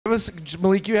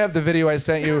Malik, you have the video I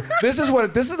sent you. This is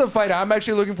the fight I'm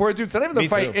actually looking forward to. It's not even the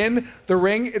fight in the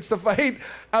ring. It's the fight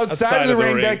outside of the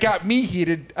ring that got me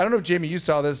heated. I don't know if Jamie, you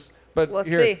saw this, but let's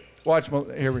here, see. Watch.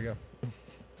 Here we go.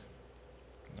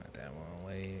 Not that one.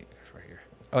 Wait, it's right here.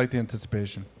 I like the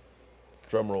anticipation.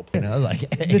 Drum roll. You know, like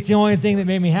that's the only thing that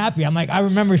made me happy. I'm like, I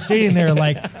remember sitting there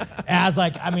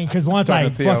because once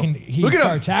he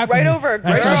started tackling right over a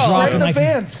me, I started girl. dropping Right like the these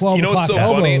fans. 12 You know what's o'clock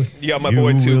so funny? elbows. You got my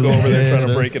boy too. Go over there trying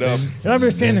to break it up. And I'm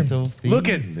just standing there. Look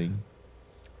at.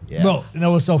 Yeah. Bro, that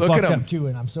was so Look fucked at him. up too,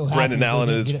 and I'm so happy. Brendan Allen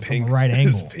we and didn't his get it from pink, the right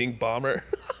his angle. pink bomber.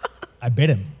 I bit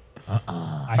him. I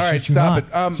All right, shit you stop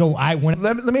not. it. So I went.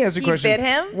 Let me ask you a question. bit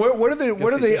him? What are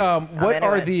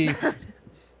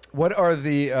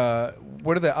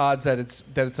the odds that it's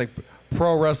like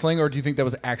pro wrestling, or do you think that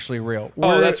was actually real?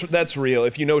 Oh, that's real.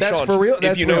 If you know That's Sean, for real? if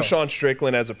That's you know real. Sean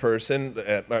Strickland as a person,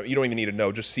 you don't even need to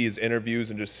know. Just see his interviews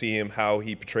and just see him how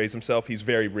he portrays himself. He's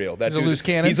very real. That He's a dude, loose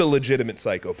cannon? He's a legitimate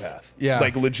psychopath. Yeah.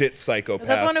 like legit psychopath. Was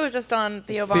that the one who was just on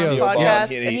Theo Theo's. Von's Yeah.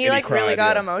 podcast? And And he he like really cried,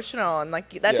 got yeah. emotional, and like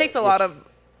that Yeah, takes a lot of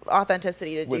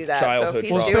authenticity to do with that. So childhood if he's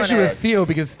trauma. doing Especially it, with Theo,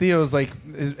 because Theo's like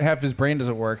half his brain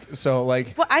doesn't work. So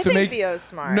like, well, I to think Theo's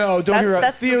smart. No, don't get me wrong.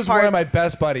 That's the Theo's one part- of my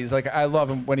best buddies. Like I love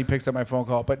him when he picks up my phone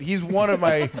call. But he's one of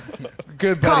my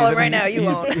good buddies. Call him I mean, right now, you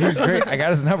won't. He's great. I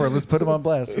got his number. Let's put him on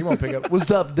blast. He won't pick up.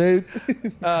 What's up, dude?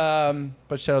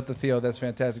 But shout out to Theo. That's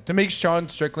fantastic. To make Sean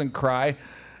Strickland cry,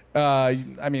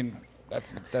 I mean,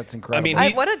 that's incredible. I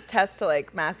mean, what a test to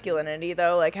like masculinity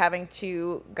though, like having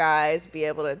two guys be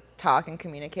able to talk and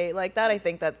communicate like that. I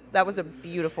think that was a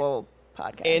beautiful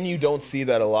podcast. And you don't see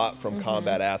that a lot from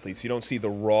combat athletes. You don't see the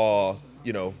raw,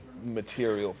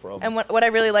 material from. And what I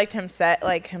really liked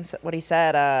what he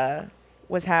said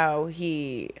was how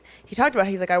he talked about.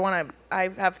 He's like, I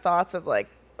have thoughts of like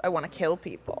I want to kill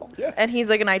people. Yeah. And he's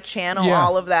like, and I channel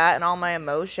all of that and all my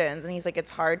emotions. And he's like,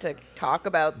 it's hard to talk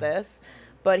about this,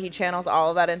 but he channels all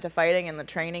of that into fighting, and the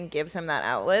training gives him that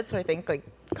outlet. So I think like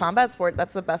combat sport,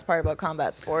 that's the best part about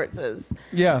combat sports is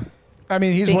yeah. I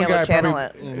mean, he's being one able guy. to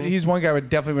channel He's one guy I would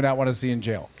definitely would not want to see in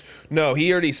jail. No, he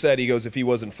already said, he goes, if he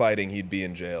wasn't fighting, he'd be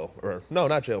in jail. Or, no,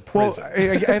 not jail, prison.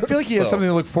 Well, I feel like he has something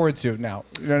to look forward to now.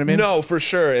 You know what I mean? No, for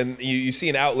sure. And you see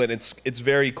an outlet. It's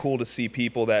very cool to see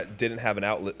people that didn't have an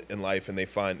outlet in life, and they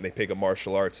pick up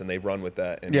martial arts and they run with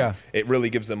that. And it really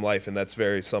gives them life. And that's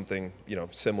very something,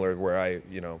 similar where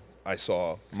I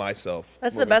saw myself.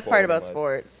 that's the moving best part forward in about life.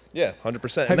 sports. Yeah,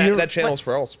 100%. Have And you- that channels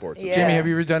for all sports. Yeah. Jamie, have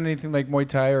you ever done anything like Muay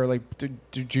Thai or like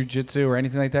jiu-jitsu or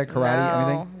anything like that? Karate,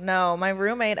 anything? No, my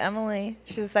roommate Emily,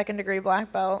 she's a 2nd degree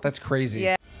black belt. That's crazy.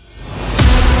 Yeah.